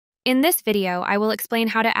In this video, I will explain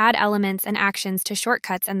how to add elements and actions to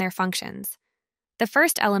shortcuts and their functions. The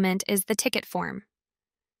first element is the ticket form.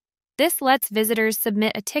 This lets visitors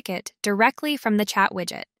submit a ticket directly from the chat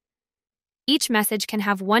widget. Each message can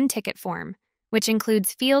have one ticket form, which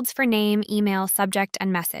includes fields for name, email, subject,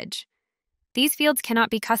 and message. These fields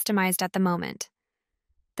cannot be customized at the moment.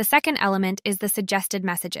 The second element is the suggested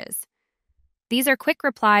messages. These are quick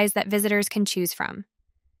replies that visitors can choose from.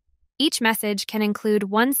 Each message can include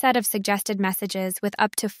one set of suggested messages with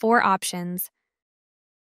up to 4 options.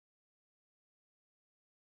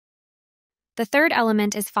 The third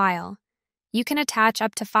element is file. You can attach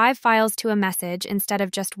up to 5 files to a message instead of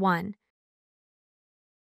just one.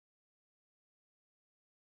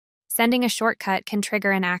 Sending a shortcut can trigger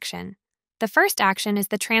an action. The first action is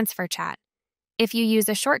the transfer chat. If you use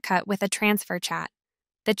a shortcut with a transfer chat,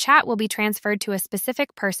 the chat will be transferred to a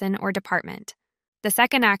specific person or department. The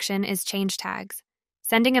second action is change tags.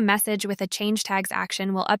 Sending a message with a change tags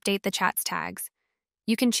action will update the chat's tags.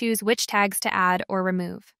 You can choose which tags to add or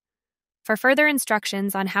remove. For further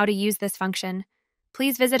instructions on how to use this function,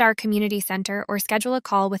 please visit our community center or schedule a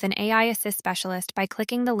call with an AI Assist specialist by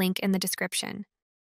clicking the link in the description.